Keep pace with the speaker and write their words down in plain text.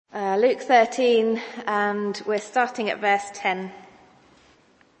Luke 13, and we're starting at verse 10.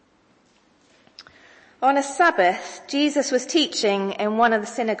 On a Sabbath, Jesus was teaching in one of the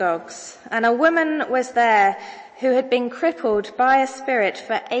synagogues, and a woman was there who had been crippled by a spirit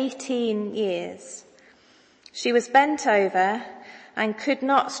for 18 years. She was bent over and could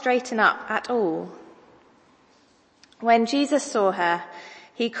not straighten up at all. When Jesus saw her,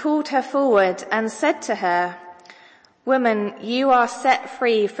 he called her forward and said to her, "Woman, you are set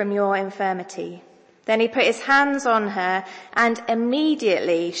free from your infirmity." Then he put his hands on her, and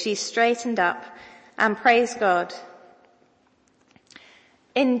immediately she straightened up and praised God.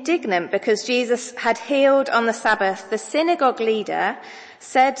 Indignant because Jesus had healed on the Sabbath, the synagogue leader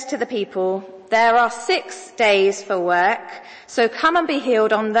said to the people, "There are 6 days for work, so come and be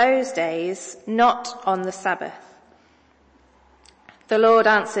healed on those days, not on the Sabbath." The Lord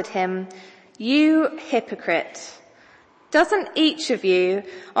answered him, "You hypocrite! Doesn't each of you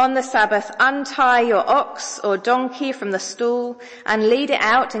on the Sabbath untie your ox or donkey from the stall and lead it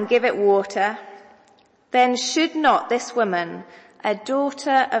out and give it water? Then should not this woman, a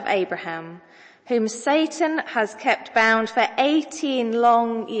daughter of Abraham, whom Satan has kept bound for 18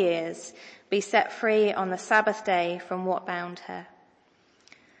 long years, be set free on the Sabbath day from what bound her?"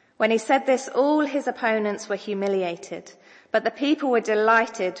 When he said this, all his opponents were humiliated, but the people were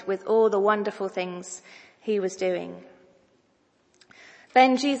delighted with all the wonderful things he was doing.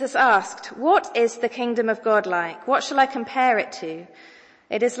 Then Jesus asked, "What is the kingdom of God like? What shall I compare it to?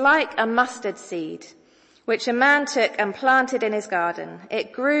 It is like a mustard seed, which a man took and planted in his garden.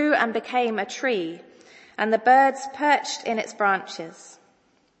 It grew and became a tree, and the birds perched in its branches."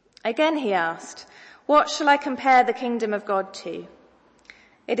 Again he asked, "What shall I compare the kingdom of God to?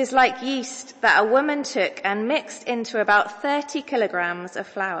 It is like yeast that a woman took and mixed into about 30 kilograms of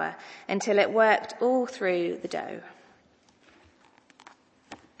flour until it worked all through the dough."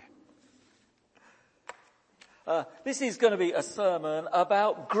 This is going to be a sermon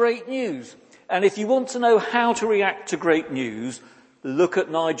about great news. And if you want to know how to react to great news, look at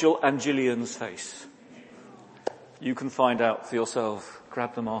Nigel and Gillian's face. You can find out for yourself.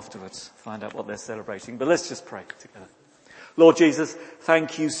 Grab them afterwards. Find out what they're celebrating. But let's just pray together. Lord Jesus,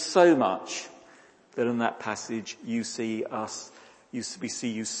 thank you so much that in that passage we see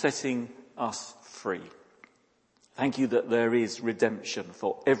you setting us free. Thank you that there is redemption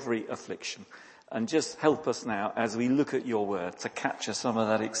for every affliction. And just help us now as we look at your word to capture some of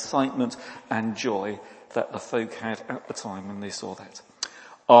that excitement and joy that the folk had at the time when they saw that.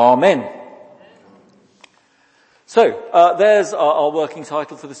 Amen. So, there's our working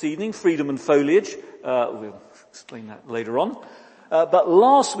title for this evening, Freedom and Foliage. We'll explain that later on. But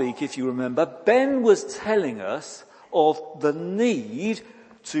last week, if you remember, Ben was telling us of the need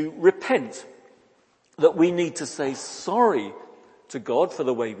to repent. That we need to say sorry to God for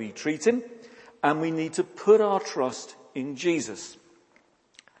the way we treat him. And we need to put our trust in Jesus.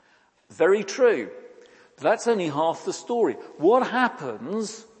 Very true. But that's only half the story. What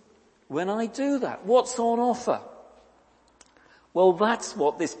happens when I do that? What's on offer? Well, that's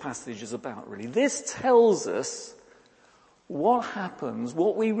what this passage is about, really. This tells us what happens,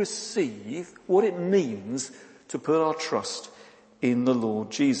 what we receive, what it means to put our trust in the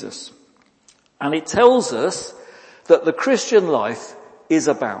Lord Jesus. And it tells us that the Christian life is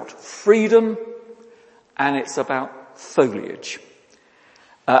about freedom and it's about foliage.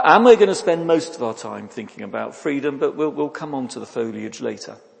 And we're going to spend most of our time thinking about freedom, but we'll come on to the foliage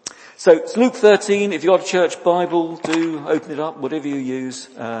later. So it's Luke 13. If you've got a church Bible, do open it up, whatever you use,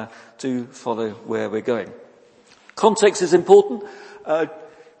 do follow where we're going. Context is important.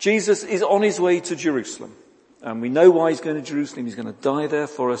 Jesus is on his way to Jerusalem. And we know why he's going to Jerusalem. He's going to die there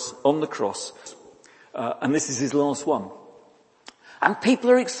for us on the cross. And this is his last one. And people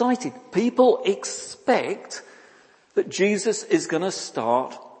are excited. People expect that Jesus is going to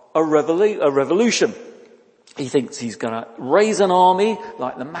start a revolution. He thinks he's going to raise an army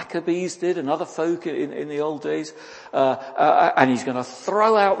like the Maccabees did and other folk in the old days. And he's going to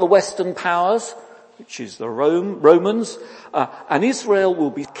throw out the Western powers, which is the Romans. And Israel will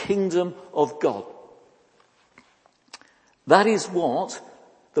be kingdom of God. That is what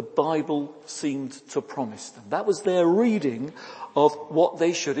the Bible seemed to promise them. That was their reading of what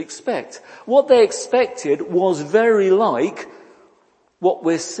they should expect. What they expected was very like what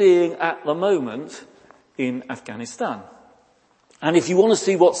we're seeing at the moment in Afghanistan. And if you want to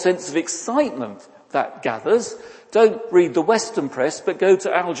see what sense of excitement that gathers, don't read the Western press, but go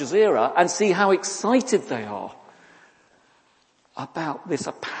to Al Jazeera and see how excited they are about this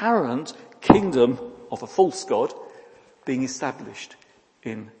apparent kingdom of a false god being established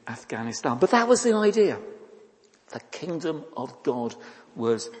in Afghanistan. But that was the idea. The kingdom of God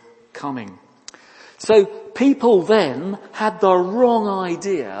was coming. So people then had the wrong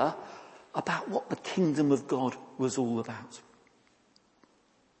idea about what the kingdom of God was all about.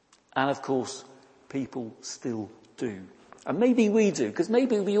 And of course, people still do. And maybe we do, because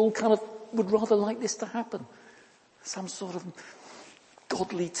maybe we all kind of would rather like this to happen. Some sort of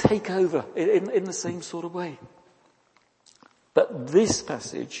godly takeover in the same sort of way. But this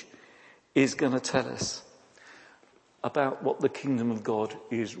passage is going to tell us about what the kingdom of God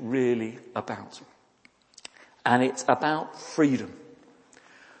is really about. And it's about freedom.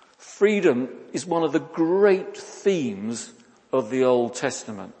 Freedom is one of the great themes of the Old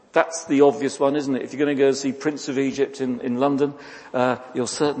Testament. That's the obvious one, isn't it? If you're going to go see Prince of Egypt in London, you'll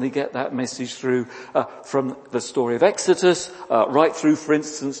certainly get that message through from the story of Exodus, right through, for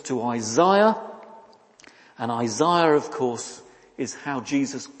instance, to Isaiah. And Isaiah, of course, is how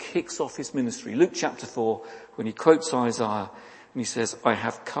Jesus kicks off his ministry. Luke chapter 4, when he quotes Isaiah, and he says, I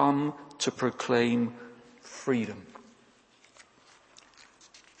have come to proclaim freedom.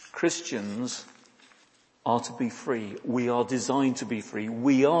 Christians are to be free. We are designed to be free.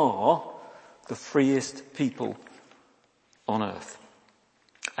 We are the freest people on earth.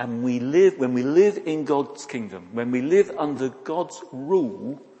 And when we live in God's kingdom, when we live under God's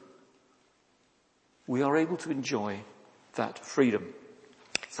rule, we are able to enjoy that freedom.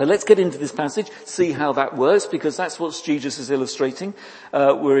 So let's get into this passage, see how that works, because that's what Jesus is illustrating.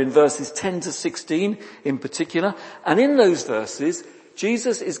 We're in verses 10 to 16 in particular. And in those verses,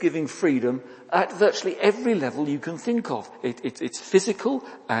 Jesus is giving freedom at virtually every level you can think of. It's physical,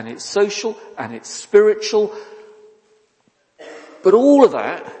 and it's social, and it's spiritual. But all of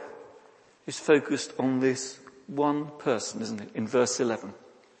that is focused on this one person, isn't it? In verse 11.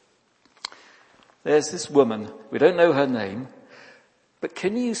 There's this woman, we don't know her name, but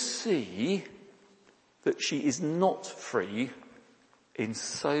can you see that she is not free in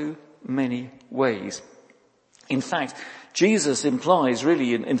so many ways? In fact, Jesus implies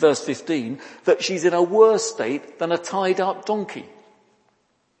really in verse 15 that she's in a worse state than a tied up donkey.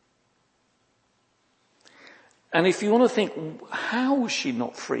 And if you want to think, how was she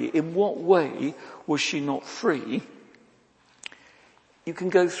not free? In what way was she not free? You can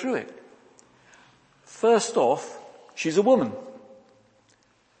go through it. First off, she's a woman.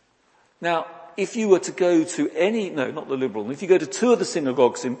 Now, if you were to go to not the Liberal, if you go to two of the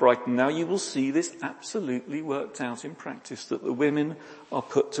synagogues in Brighton now, you will see this absolutely worked out in practice, that the women are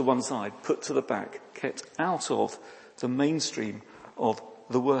put to one side, put to the back, kept out of the mainstream of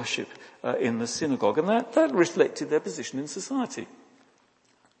the worship in the synagogue. And that reflected their position in society.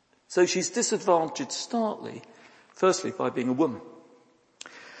 So she's disadvantaged firstly by being a woman.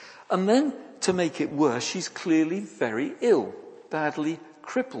 And then, to make it worse, she's clearly very ill, badly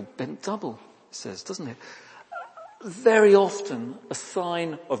crippled, bent double, it says, doesn't it? Very often a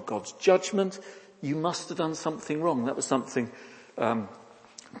sign of God's judgment. You must have done something wrong. That was something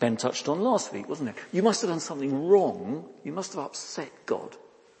Ben touched on last week, wasn't it? You must have done something wrong. You must have upset God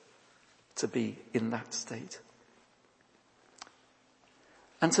to be in that state.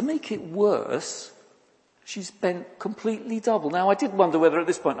 And to make it worse, she's bent completely double. Now, I did wonder whether at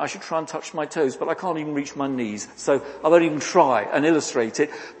this point I should try and touch my toes, but I can't even reach my knees, so I won't even try and illustrate it.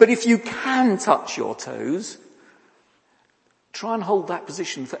 But if you can touch your toes, try and hold that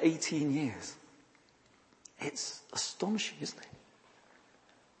position for 18 years. It's astonishing, isn't it?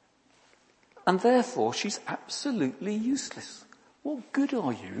 And therefore, she's absolutely useless. What good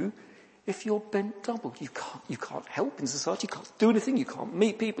are you if you're bent double? You can't help in society, you can't do anything, you can't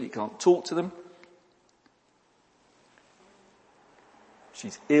meet people, you can't talk to them.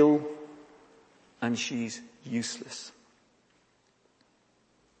 She's ill and she's useless.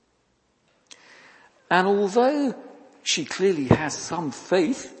 And although she clearly has some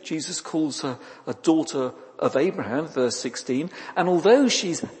faith, Jesus calls her a daughter of Abraham, verse 16, and although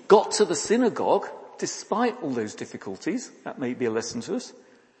she's got to the synagogue, despite all those difficulties, that may be a lesson to us,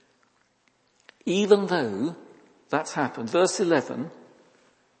 even though that's happened, verse 11,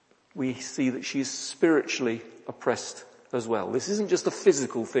 we see that she is spiritually oppressed as well. This isn't just a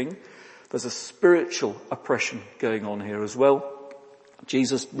physical thing. There's a spiritual oppression going on here as well.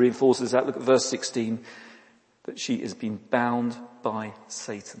 Jesus reinforces that. Look at verse 16, that she has been bound by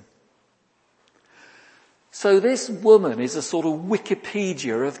Satan. So this woman is a sort of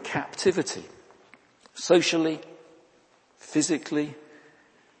Wikipedia of captivity. Socially, physically,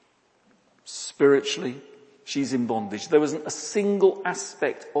 spiritually, she's in bondage. There isn't a single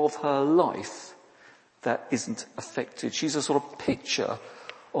aspect of her life that isn't affected. She's a sort of picture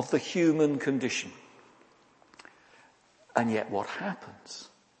of the human condition. And yet what happens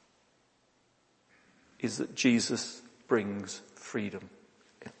is that Jesus brings freedom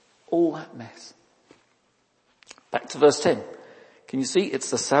All that mess. Back to verse 10. Can you see?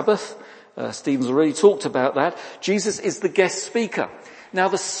 It's the Sabbath. Stephen's already talked about that. Jesus is the guest speaker. Now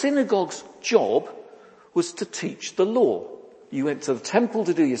the synagogue's job was to teach the law. You went to the temple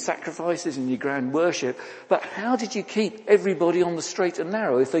to do your sacrifices and your grand worship, but how did you keep everybody on the straight and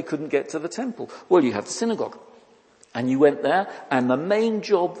narrow if they couldn't get to the temple? Well, you had the synagogue. And you went there, and the main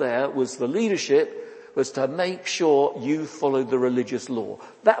job there was the leadership was to make sure you followed the religious law.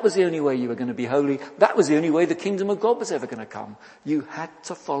 That was the only way you were going to be holy. That was the only way the kingdom of God was ever going to come. You had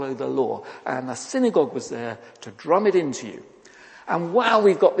to follow the law. And the synagogue was there to drum it into you. And wow,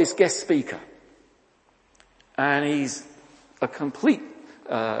 we've got this guest speaker. And he's a complete,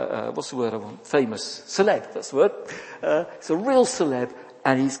 what's the word I want? Famous. Celeb, that's the word. It's a real celeb.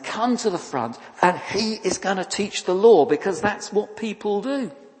 And he's come to the front and he is going to teach the law because that's what people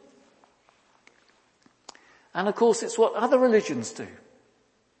do. And of course it's what other religions do.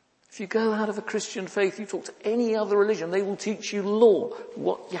 If you go out of a Christian faith, you talk to any other religion, they will teach you law,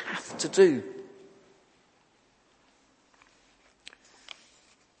 what you have to do.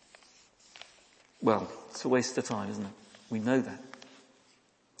 Well, it's a waste of time, isn't it? We know that.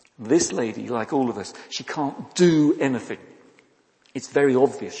 This lady, like all of us, she can't do anything. It's very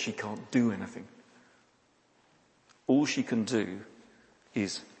obvious she can't do anything. All she can do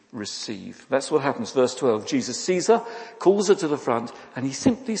is receive. That's what happens. Verse 12. Jesus sees her, calls her to the front, and he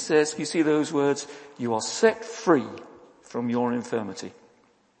simply says, you see those words, you are set free from your infirmity.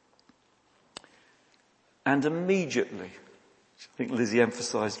 And immediately, I think Lizzie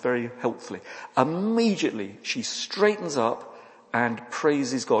emphasized very helpfully, immediately she straightens up and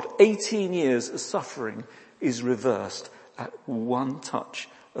praises God. 18 years of suffering is reversed at one touch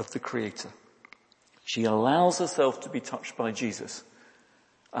of the Creator. She allows herself to be touched by Jesus.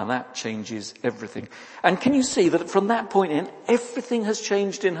 And that changes everything. And can you see that from that point in, everything has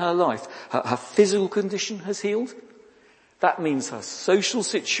changed in her life? Her physical condition has healed. That means her social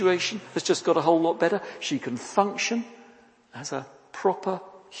situation has just got a whole lot better. She can function as a proper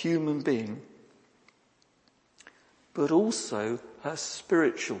human being. But also her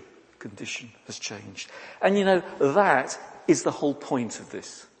spiritual condition has changed. And you know, that is the whole point of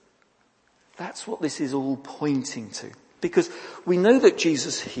this. That's what this is all pointing to. Because we know that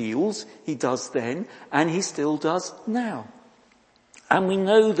Jesus heals, he does then, and he still does now. And we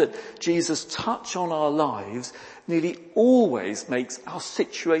know that Jesus' touch on our lives nearly always makes our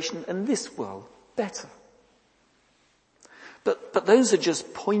situation in this world better. But those are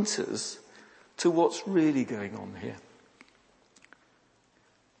just pointers to what's really going on here.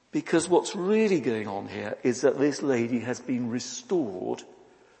 Because what's really going on here is that this lady has been restored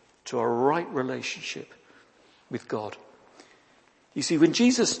to a right relationship with God. You see, when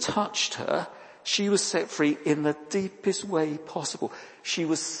Jesus touched her, she was set free in the deepest way possible. She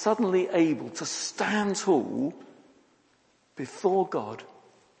was suddenly able to stand tall before God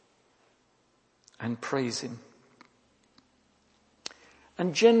and praise him.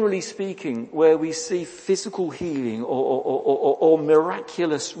 And generally speaking, where we see physical healing or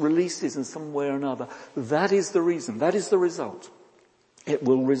miraculous releases in some way or another, that is the reason, that is the result. It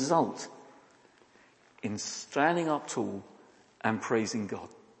will result in standing up tall and praising God.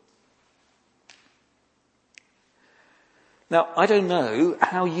 Now, I don't know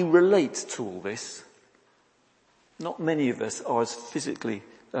how you relate to all this. Not many of us are as physically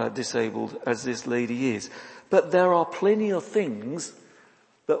disabled as this lady is. But there are plenty of things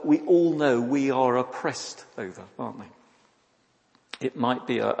that we all know we are oppressed over, aren't we? It might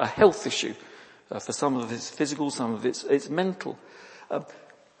be a health issue. For some of it's physical, some of it's mental.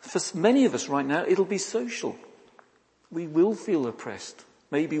 For many of us right now, it'll be social. We will feel oppressed.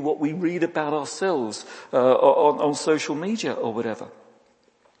 Maybe what we read about ourselves on social media or whatever.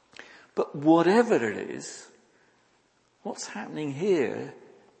 But whatever it is, what's happening here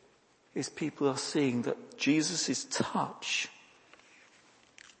is people are seeing that Jesus' touch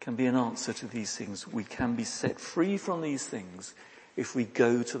can be an answer to these things. We can be set free from these things if we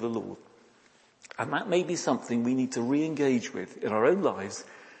go to the Lord. And that may be something we need to re-engage with in our own lives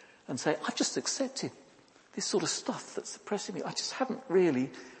and say, I've just accepted this sort of stuff that's oppressing me. I just haven't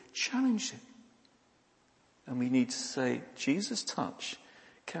really challenged it. And we need to say, Jesus' touch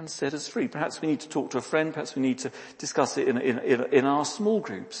can set us free. Perhaps we need to talk to a friend. Perhaps we need to discuss it in our small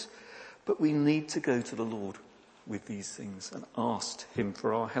groups. But we need to go to the Lord with these things and ask him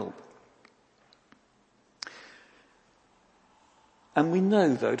for our help. And we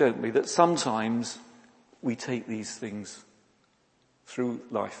know, though, don't we, that sometimes we take these things through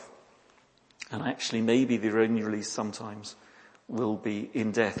life. And actually, maybe the only release sometimes will be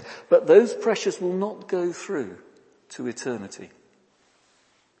in death. But those pressures will not go through to eternity.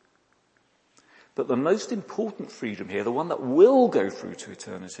 But the most important freedom here, the one that will go through to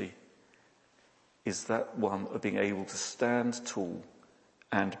eternity, is that one of being able to stand tall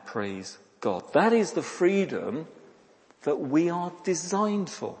and praise God. That is the freedom that we are designed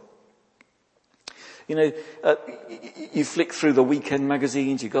for. You know, you flick through the weekend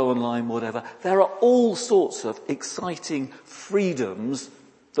magazines, you go online, whatever. There are all sorts of exciting freedoms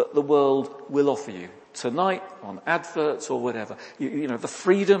that the world will offer you. Tonight, on adverts or whatever. You know, the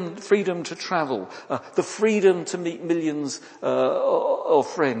freedom to travel, the freedom to meet millions of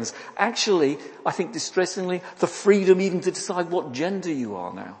friends. Actually, I think distressingly, the freedom even to decide what gender you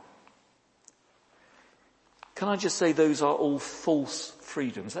are now. Can I just say those are all false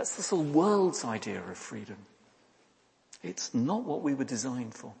freedoms? That's the sort of world's idea of freedom. It's not what we were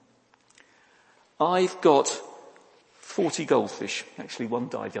designed for. I've got 40 goldfish. Actually, one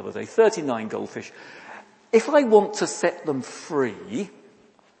died the other day. 39 goldfish. If I want to set them free,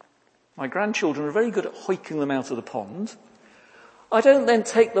 my grandchildren are very good at hoiking them out of the pond. I don't then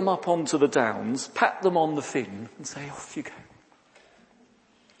take them up onto the downs, pat them on the fin and say, off you go.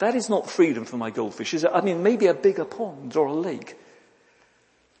 That is not freedom for my goldfish, is it? I mean, maybe a bigger pond or a lake.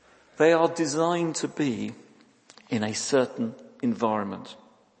 They are designed to be in a certain environment.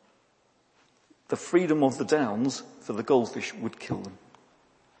 The freedom of the downs for the goldfish would kill them.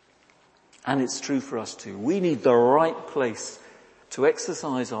 And it's true for us too. We need the right place to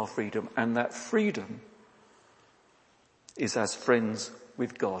exercise our freedom, and that freedom is as friends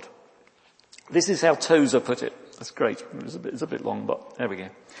with God. This is how Tozer put it. That's great. It's a bit long, but there we go.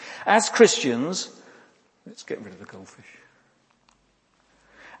 As Christians, let's get rid of the goldfish.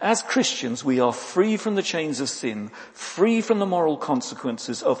 As Christians, we are free from the chains of sin, free from the moral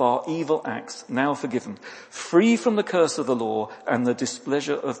consequences of our evil acts, now forgiven, free from the curse of the law and the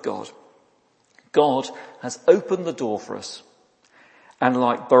displeasure of God. God has opened the door for us, and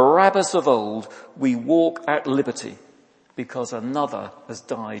like Barabbas of old, we walk at liberty because another has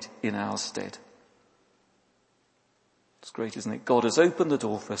died in our stead. It's great, isn't it? God has opened the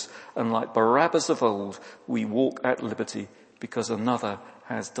door for us, and like Barabbas of old, we walk at liberty because another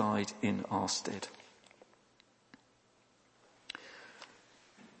has died in our stead.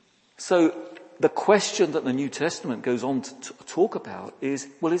 So the question that the New Testament goes on to talk about is,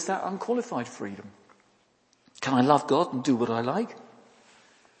 well, is that unqualified freedom? Can I love God and do what I like?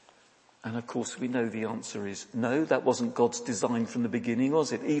 And of course we know the answer is no, that wasn't God's design from the beginning,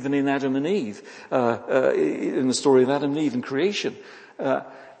 was it? Even in Adam and Eve, in the story of Adam and Eve and creation,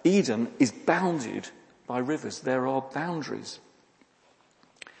 Eden is bounded by rivers. There are boundaries.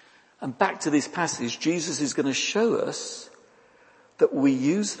 And back to this passage, Jesus is going to show us that we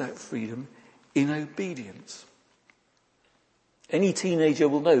use that freedom in obedience. Any teenager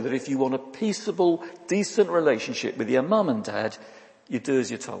will know that if you want a peaceable, decent relationship with your mum and dad, you do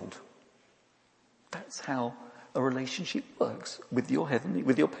as you're told. That's how a relationship works with your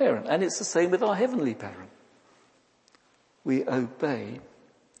parent. And it's the same with our heavenly parent. We obey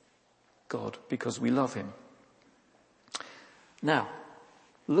God because we love him. Now,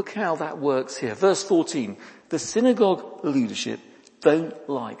 look how that works here. Verse 14. The synagogue leadership don't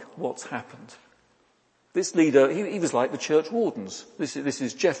like what's happened. This leader, he was like the church wardens. This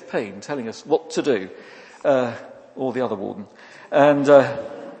is Jeff Payne telling us what to do, or the other warden. And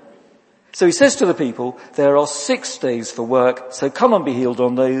so he says to the people, there are 6 days for work, so come and be healed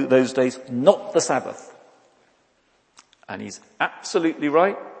on those days, not the Sabbath. And he's absolutely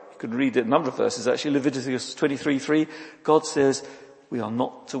right. You can read it, a number of verses actually, Leviticus 23:3. God says we are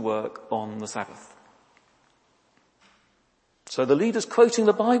not to work on the Sabbath. So the leader's quoting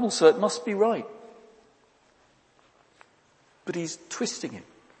the Bible, so it must be right. But he's twisting it,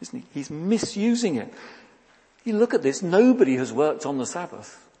 isn't he? He's misusing it. You look at this, nobody has worked on the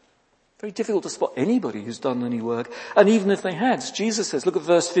Sabbath. Very difficult to spot anybody who's done any work. And even if they had, Jesus says, look at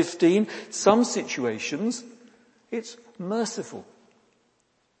verse 15, some situations, it's merciful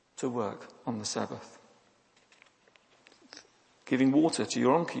to work on the Sabbath. Giving water to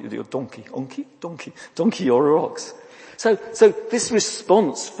your donkey or ox. So this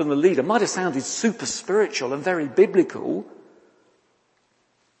response from the leader might have sounded super spiritual and very biblical,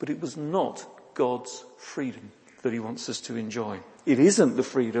 but it was not God's freedom that he wants us to enjoy. It isn't the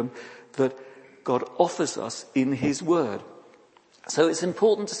freedom that God offers us in his word. So it's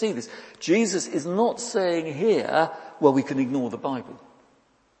important to see this. Jesus is not saying here, well, we can ignore the Bible.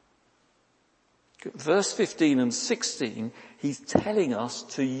 Verse 15 and 16, he's telling us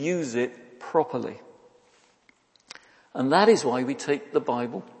to use it properly. And that is why we take the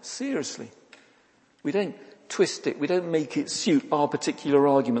Bible seriously. We don't twist it. We don't make it suit our particular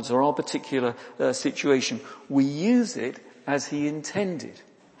arguments or our particular situation. We use it as he intended.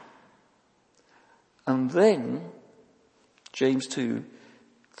 And then James 2,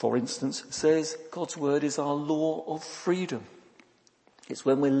 for instance, says God's word is our law of freedom. It's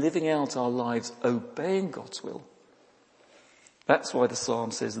when we're living out our lives obeying God's will. That's why the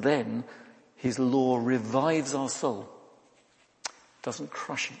psalm says, then his law revives our soul, doesn't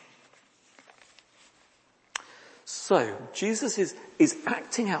crush it. So Jesus is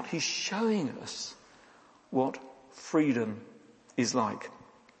acting out, he's showing us what freedom is like.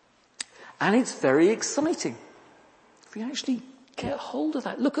 And it's very exciting. If we actually get hold of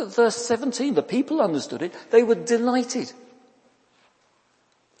that. Look at verse 17. The people understood it. They were delighted.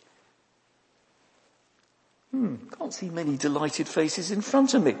 Can't see many delighted faces in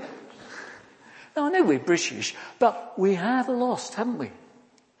front of me. Now I know we're British, but we have lost, haven't we?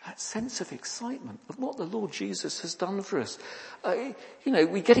 That sense of excitement of what the Lord Jesus has done for us.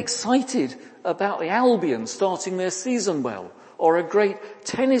 We get excited about the Albion starting their season well, or a great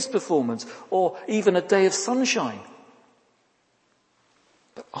tennis performance, or even a day of sunshine.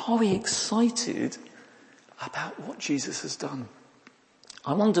 But are we excited about what Jesus has done?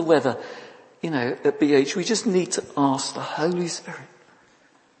 I wonder whether, at BH we just need to ask the Holy Spirit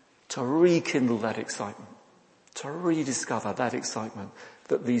to rekindle that excitement, to rediscover that excitement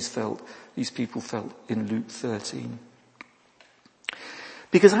that these people felt in Luke 13.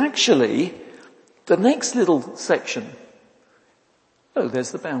 Because actually, the next little section,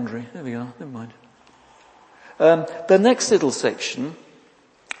 there's the boundary, there we are, never mind. The next little section,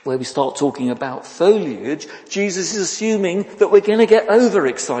 where we start talking about foliage, Jesus is assuming that we're going to get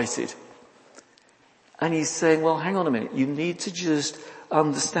overexcited. And he's saying, well, hang on a minute, you need to just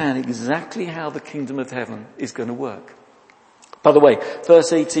understand exactly how the kingdom of heaven is going to work. By the way,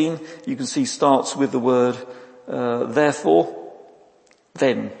 verse 18, you can see starts with the word, therefore,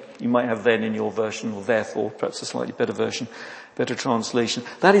 then. You might have then in your version, or therefore, perhaps a slightly better version, better translation.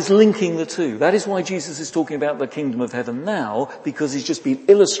 That is linking the two. That is why Jesus is talking about the kingdom of heaven now, because he's just been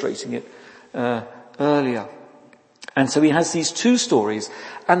illustrating it earlier. And so he has these two stories,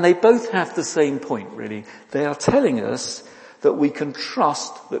 and they both have the same point, really. They are telling us that we can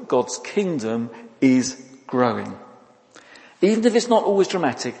trust that God's kingdom is growing. Even if it's not always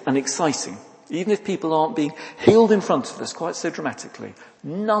dramatic and exciting, even if people aren't being healed in front of us quite so dramatically,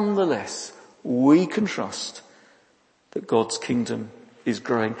 nonetheless, we can trust that God's kingdom is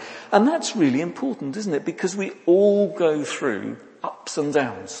growing. And that's really important, isn't it? Because we all go through ups and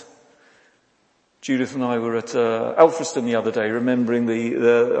downs. Judith and I were at Alfriston the other day, remembering they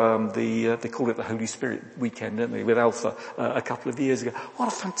call it the Holy Spirit weekend, don't they, with Alpha a couple of years ago. What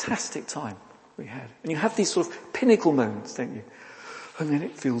a fantastic time we had. And you have these sort of pinnacle moments, don't you? And then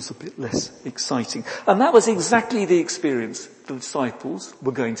it feels a bit less exciting. And that was exactly the experience the disciples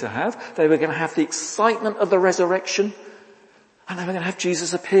were going to have. They were going to have the excitement of the resurrection, and they were going to have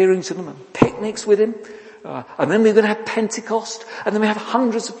Jesus appearing to them and picnics with him. And then we were going to have Pentecost, and then we have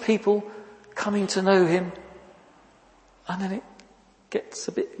hundreds of people coming to know him. And then it gets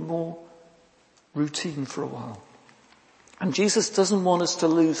a bit more routine for a while. And Jesus doesn't want us to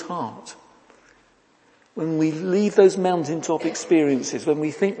lose heart. When we leave those mountaintop experiences, when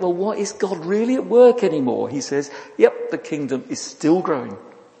we think, well, what is God really at work anymore? He says, yep, the kingdom is still growing.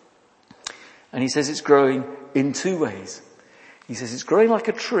 And he says it's growing in two ways. He says it's growing like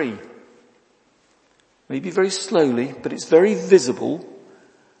a tree. Maybe very slowly, but it's very visible.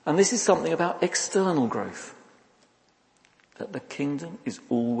 And this is something about external growth. That the kingdom is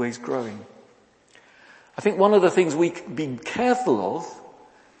always growing. I think one of the things we can be careful of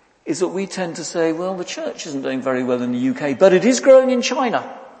is that we tend to say, well, the church isn't doing very well in the UK, but it is growing in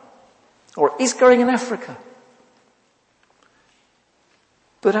China. Or it is growing in Africa.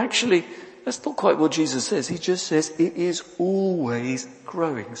 But actually, that's not quite what Jesus says. He just says it is always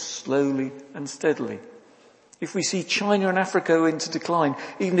growing, slowly and steadily. If we see China and Africa go into decline,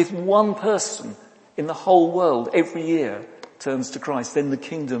 even if one person in the whole world every year turns to Christ, then the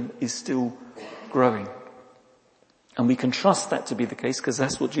kingdom is still growing. And we can trust that to be the case, because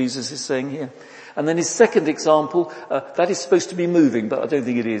that's what Jesus is saying here. And then his second example, that is supposed to be moving, but I don't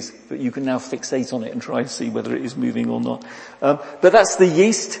think it is. But you can now fixate on it and try and see whether it is moving or not. But that's the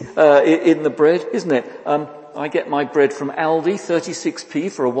yeast in the bread, isn't it? I get my bread from Aldi,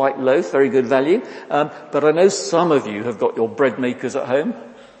 36p for a white loaf, very good value. But I know some of you have got your bread makers at home,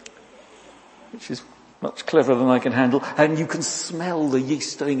 which is much cleverer than I can handle. And you can smell the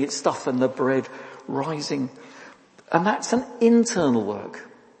yeast doing its stuff and the bread rising. And that's an internal work.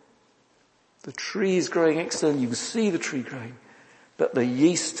 The tree is growing externally. You can see the tree growing. But the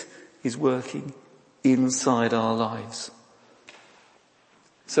yeast is working inside our lives.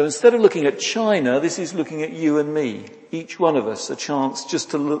 So instead of looking at China, this is looking at you and me, each one of us, a chance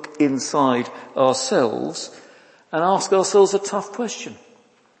just to look inside ourselves and ask ourselves a tough question.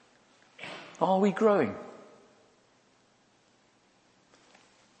 Are we growing?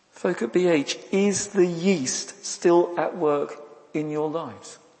 Folk at BH, is the yeast still at work in your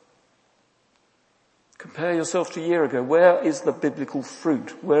lives? Compare yourself to a year ago. Where is the biblical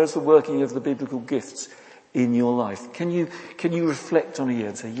fruit? Where is the working of the biblical gifts in your life? Can you reflect on a year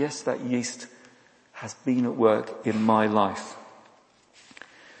and say, yes, that yeast has been at work in my life?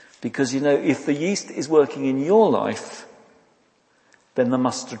 Because if the yeast is working in your life, then the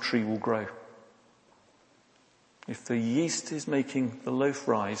mustard tree will grow. If the yeast is making the loaf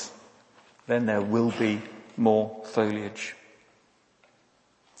rise, then there will be more foliage.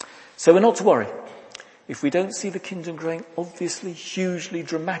 So we're not to worry. If we don't see the kingdom growing obviously, hugely,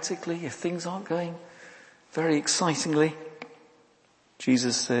 dramatically, if things aren't going very excitingly,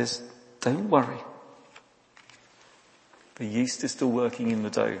 Jesus says, don't worry. The yeast is still working in the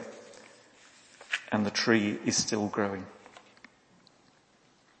dough and the tree is still growing.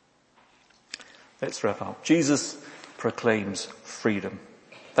 Let's wrap up. Jesus proclaims freedom.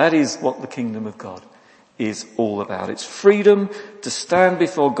 That is what the kingdom of God is all about. It's freedom to stand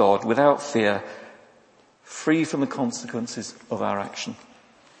before God without fear, free from the consequences of our action.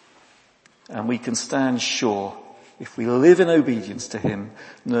 And we can stand sure, if we live in obedience to him,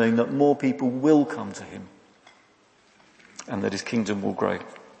 knowing that more people will come to him and that his kingdom will grow.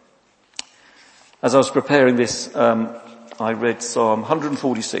 As I was preparing this, I read Psalm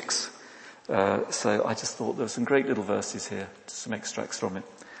 146. So I just thought there were some great little verses here, some extracts from it,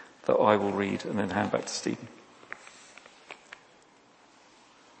 that I will read and then hand back to Stephen.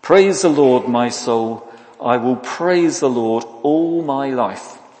 Praise the Lord, my soul. I will praise the Lord all my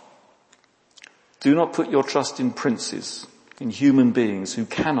life. Do not put your trust in princes, in human beings who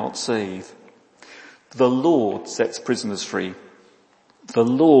cannot save. The Lord sets prisoners free. The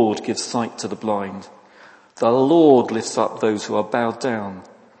Lord gives sight to the blind. The Lord lifts up those who are bowed down.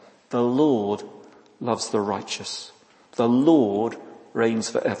 The Lord loves the righteous. The Lord reigns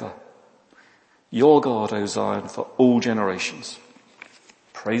forever. Your God, O Zion, for all generations.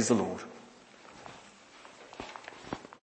 Praise the Lord.